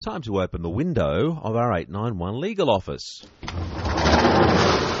Time to open the window of our 891 legal office.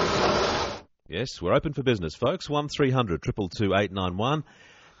 Yes, we're open for business, folks. 1300 222 891.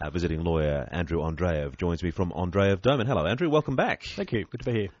 Our visiting lawyer, Andrew Andreev, joins me from Andreev Doman. Hello, Andrew. Welcome back. Thank you. Good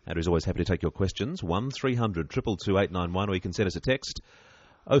to be here. Andrew's always happy to take your questions. 1300 222 891, or you can send us a text.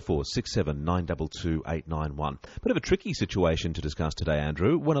 0467 922 891. Bit of a tricky situation to discuss today,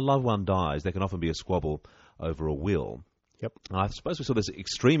 Andrew. When a loved one dies, there can often be a squabble over a will. Yep. I suppose we saw this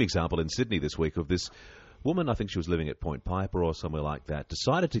extreme example in Sydney this week of this woman, I think she was living at Point Piper or somewhere like that,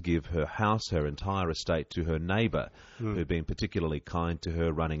 decided to give her house, her entire estate, to her neighbour, who'd been particularly kind to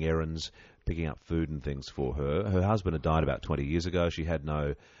her, running errands, picking up food and things for her. Her husband had died about 20 years ago. She had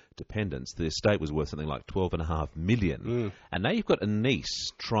no dependents. The estate was worth something like $12.5 million. And now you've got a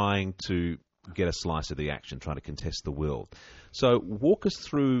niece trying to get a slice of the action, trying to contest the will. So walk us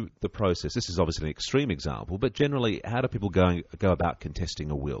through the process. This is obviously an extreme example, but generally, how do people go about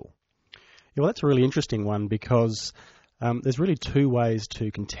contesting a will? Yeah, well, that's a really interesting one because there's really two ways to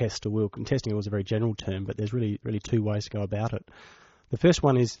contest a will. Contesting a will is a very general term, but there's really two ways to go about it. The first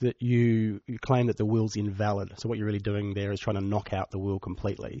one is that you claim that the will's invalid. So what you're really doing there is trying to knock out the will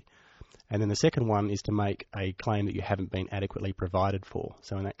completely. And then the second one is to make a claim that you haven't been adequately provided for.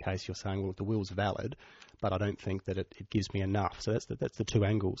 So in that case, you're saying, well, the will's valid, but I don't think that it gives me enough. So that's the two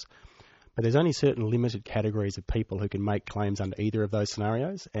angles. But there's only certain limited categories of people who can make claims under either of those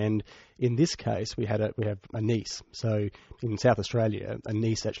scenarios. And in this case, we have a niece. So in South Australia, a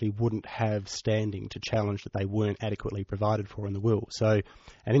niece actually wouldn't have standing to challenge that they weren't adequately provided for in the will. So,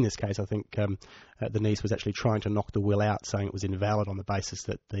 and in this case, I think the niece was actually trying to knock the will out, saying it was invalid on the basis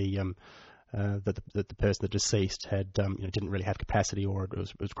that the person, the deceased, had didn't really have capacity, or it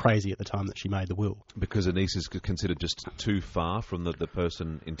was crazy at the time that she made the will. Because a niece is considered just too far from the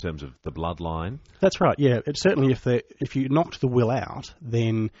person in terms of the bloodline? That's right, yeah. It's certainly if you knocked the will out,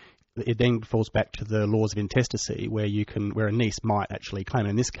 then it then falls back to the laws of intestacy, where a niece might actually claim.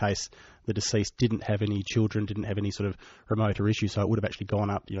 And in this case, the deceased didn't have any children, didn't have any sort of remoter issue, so it would have actually gone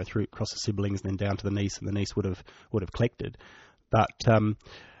up, through across the siblings and then down to the niece, and the niece would have collected. But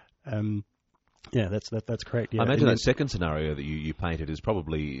yeah, that's correct. Yeah. I imagine that second scenario that you painted is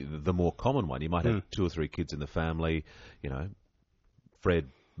probably the more common one. You might have 2 or 3 kids in the family, Fred,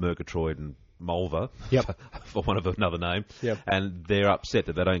 Murgatroyd and Mulva, for one of another name, and they're upset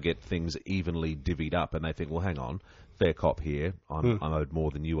that they don't get things evenly divvied up, and they think, well, hang on, fair cop here, I'm owed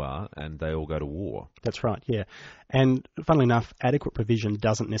more than you are, and they all go to war. That's right, yeah. And funnily enough, adequate provision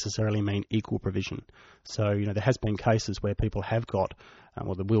doesn't necessarily mean equal provision. So, there has been cases where people have got,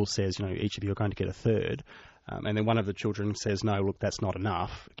 the will says, each of you are going to get a third, and then one of the children says, no, look, that's not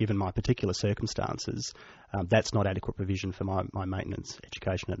enough, given my particular circumstances. That's not adequate provision for my maintenance,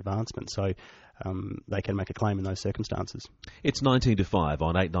 education and advancement. So they can make a claim in those circumstances. It's 19 to 5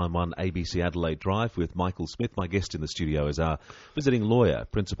 on 891 ABC Adelaide Drive with Michael Smith. My guest in the studio is our visiting lawyer,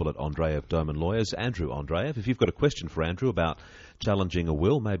 principal at Andreev Doman Lawyers, Andrew Andreev. If you've got a question for Andrew about challenging a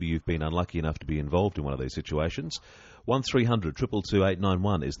will, maybe you've been unlucky enough to be involved in one of these situations, 1300 222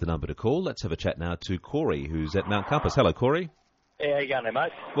 891 is the number to call. Let's have a chat now to Corey, who's at Mount Compass. Hello, Corey. Hey, how you going there,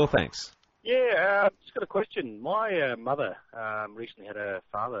 mate? Well, thanks. Yeah, just got a question. My mother recently had her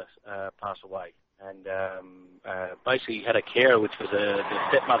father pass away, and basically had a carer, which was the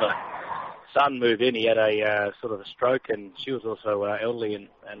stepmother. Son moved in. He had a sort of a stroke, and she was also elderly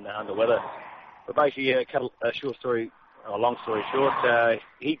and under weather. But basically, long story short,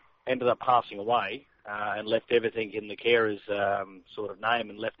 he ended up passing away and left everything in the carer's sort of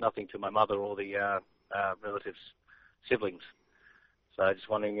name, and left nothing to my mother or the relatives, siblings. So just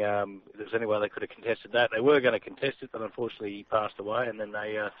wondering if there's any way they could have contested that. They were going to contest it, but unfortunately he passed away, and then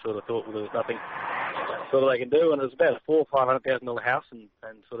they sort of thought, well, there was nothing sort of they can do, and it was about a $400,000-$500,000 house, and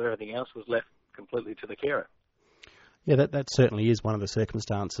sort of everything else was left completely to the carer. Yeah, that certainly is one of the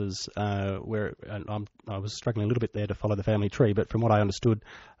circumstances where I was struggling a little bit there to follow the family tree, but from what I understood,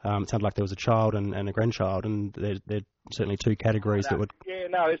 it sounded like there was a child and a grandchild, and there certainly 2 categories that would... Yeah,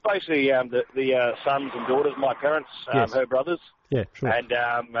 no, it's basically the sons and daughters, my parents, her brothers. Yeah, sure. And,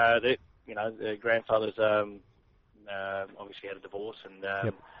 the grandfathers obviously had a divorce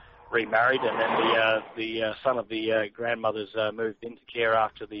and remarried, and then the son of the grandmothers moved into care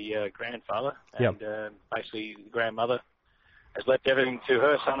after the grandfather, and basically the grandmother has left everything to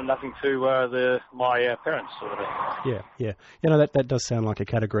her son and nothing to my parents, sort of thing. Yeah. That does sound like a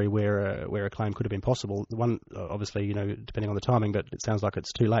category where a claim could have been possible. The one, obviously, depending on the timing, but it sounds like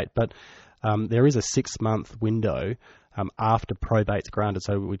it's too late. But there is a 6-month window after probate's granted.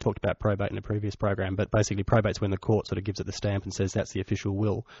 So we talked about probate in a previous program, but basically probate's when the court sort of gives it the stamp and says that's the official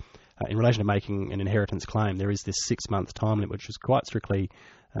will. In relation to making an inheritance claim, there is this 6-month time limit, which is quite strictly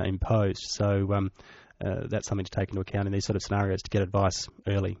imposed. So that's something to take into account in these sort of scenarios to get advice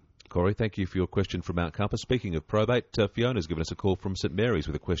early. Corey, thank you for your question from Mount Compass. Speaking of probate, Fiona's given us a call from St Mary's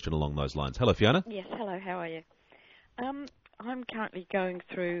with a question along those lines. Hello, Fiona. Yes, hello, how are you? I'm currently going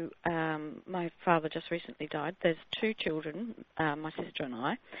through, my father just recently died. There's 2 children, my sister and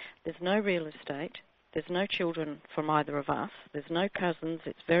I. There's no real estate. There's no children from either of us. There's no cousins.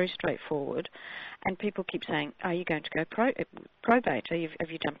 It's very straightforward. And people keep saying, are you going to go probate?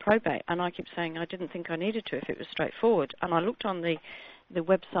 Have you done probate? And I keep saying I didn't think I needed to if it was straightforward. And I looked on the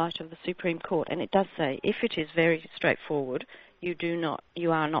website of the Supreme Court, and it does say if it is very straightforward, you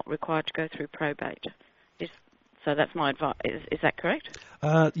are not required to go through probate. So that's my advice. Is that correct?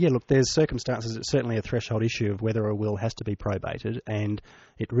 Yeah, look, there's circumstances. It's certainly a threshold issue of whether a will has to be probated, and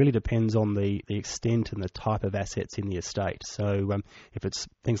it really depends on the extent and the type of assets in the estate. So if it's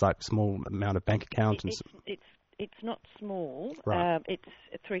things like small amount of bank account... It's not small. Right. It's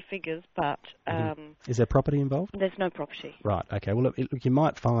 3 figures, but... Is there property involved? There's no property. Right, okay. Well, look, you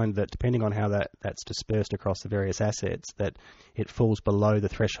might find that depending on how that's dispersed across the various assets, that it falls below the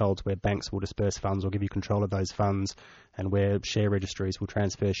thresholds where banks will disperse funds or give you control of those funds, and where share registries will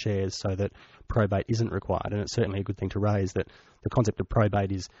transfer shares, so that probate isn't required. And it's certainly a good thing to raise that the concept of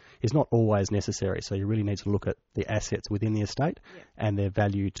probate is not always necessary. So you really need to look at the assets within the estate and their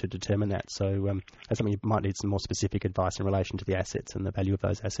value to determine that. So that's something you might need some more specific advice in relation to the assets and the value of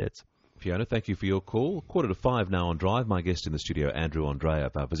those assets. Fiona, thank you for your call. 4:45 now on Drive. My guest in the studio, Andrew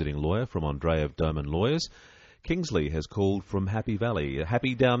Andreev, our visiting lawyer from Andreev Doman Lawyers. Kingsley has called from Happy Valley.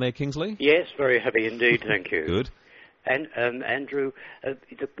 Happy down there, Kingsley? Yes, very happy indeed, thank you. Good. And Andrew,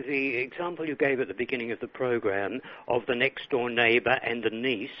 the example you gave at the beginning of the program of the next-door neighbour and the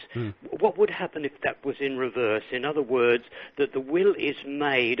niece, what would happen if that was in reverse? In other words, that the will is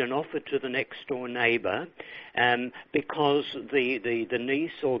made and offered to the next-door neighbour because the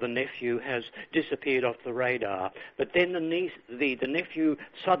niece or the nephew has disappeared off the radar, but then the nephew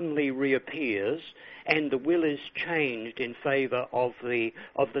suddenly reappears and the will is changed in favour of the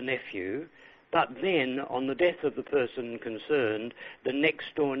nephew. But then, on the death of the person concerned, the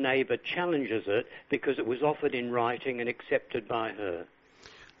next-door neighbour challenges it because it was offered in writing and accepted by her.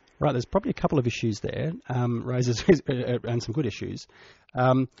 Right, there's probably a couple of issues there, raises and some good issues.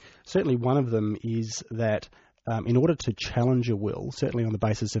 Certainly one of them is that in order to challenge a will, certainly on the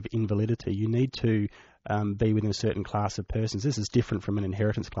basis of invalidity, you need to be within a certain class of persons. This is different from an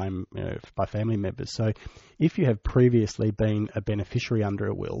inheritance claim by family members. So if you have previously been a beneficiary under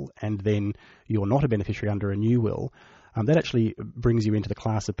a will and then you're not a beneficiary under a new will, that actually brings you into the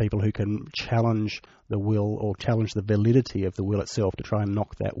class of people who can challenge the will or challenge the validity of the will itself to try and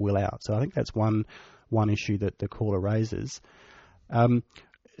knock that will out. So I think that's one issue that the caller raises. What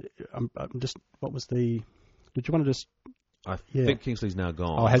was the... Did you want to just... I think Kingsley's now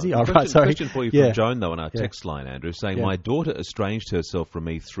gone. Oh, has he? Oh, right, sorry. Question for you from Joan, though, on our text line, Andrew, saying, my daughter estranged herself from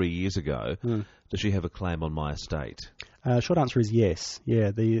me 3 years ago. Does she have a claim on my estate? Short answer is yes. Yeah,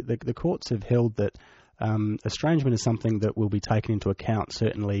 the courts have held that estrangement is something that will be taken into account,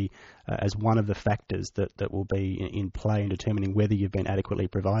 certainly as one of the factors that will be in play in determining whether you've been adequately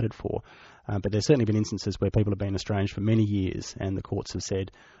provided for. But there's certainly been instances where people have been estranged for many years, and the courts have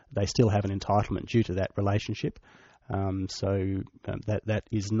said they still have an entitlement due to that relationship. That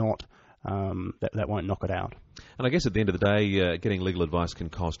is not that won't knock it out. And I guess at the end of the day, getting legal advice can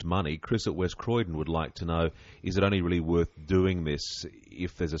cost money. Chris at West Croydon would like to know: is it only really worth doing this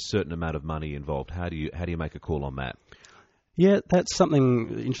if there's a certain amount of money involved? How do you make a call on that? Yeah, that's something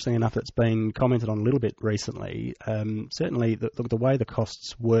interesting enough that's been commented on a little bit recently. Certainly, the way the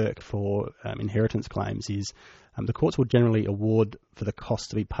costs work for inheritance claims is the courts will generally award for the costs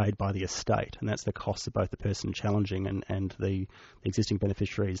to be paid by the estate, and that's the cost of both the person challenging and the existing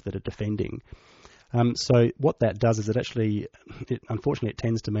beneficiaries that are defending. So what that does is unfortunately, it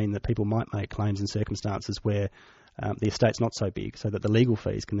tends to mean that people might make claims in circumstances where the estate's not so big, so that the legal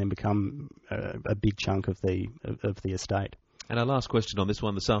fees can then become a big chunk of the estate. And our last question on this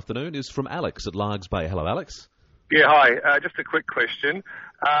one this afternoon is from Alex at Largs Bay. Hello, Alex. Yeah, hi. Just a quick question.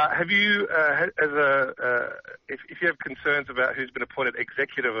 Have you, if you have concerns about who's been appointed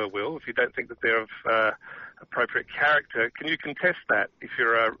executor of a will, if you don't think that they're of appropriate character, can you contest that if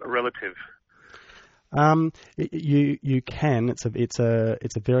you're a relative? You can. It's a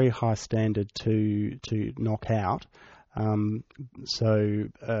very high standard to knock out. It's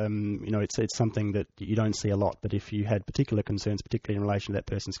something that you don't see a lot. But if you had particular concerns, particularly in relation to that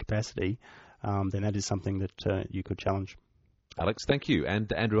person's capacity, then that is something that you could challenge. Alex, thank you.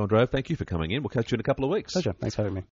 And Andrew Andreev, thank you for coming in. We'll catch you in a couple of weeks. Pleasure. Thanks for having me.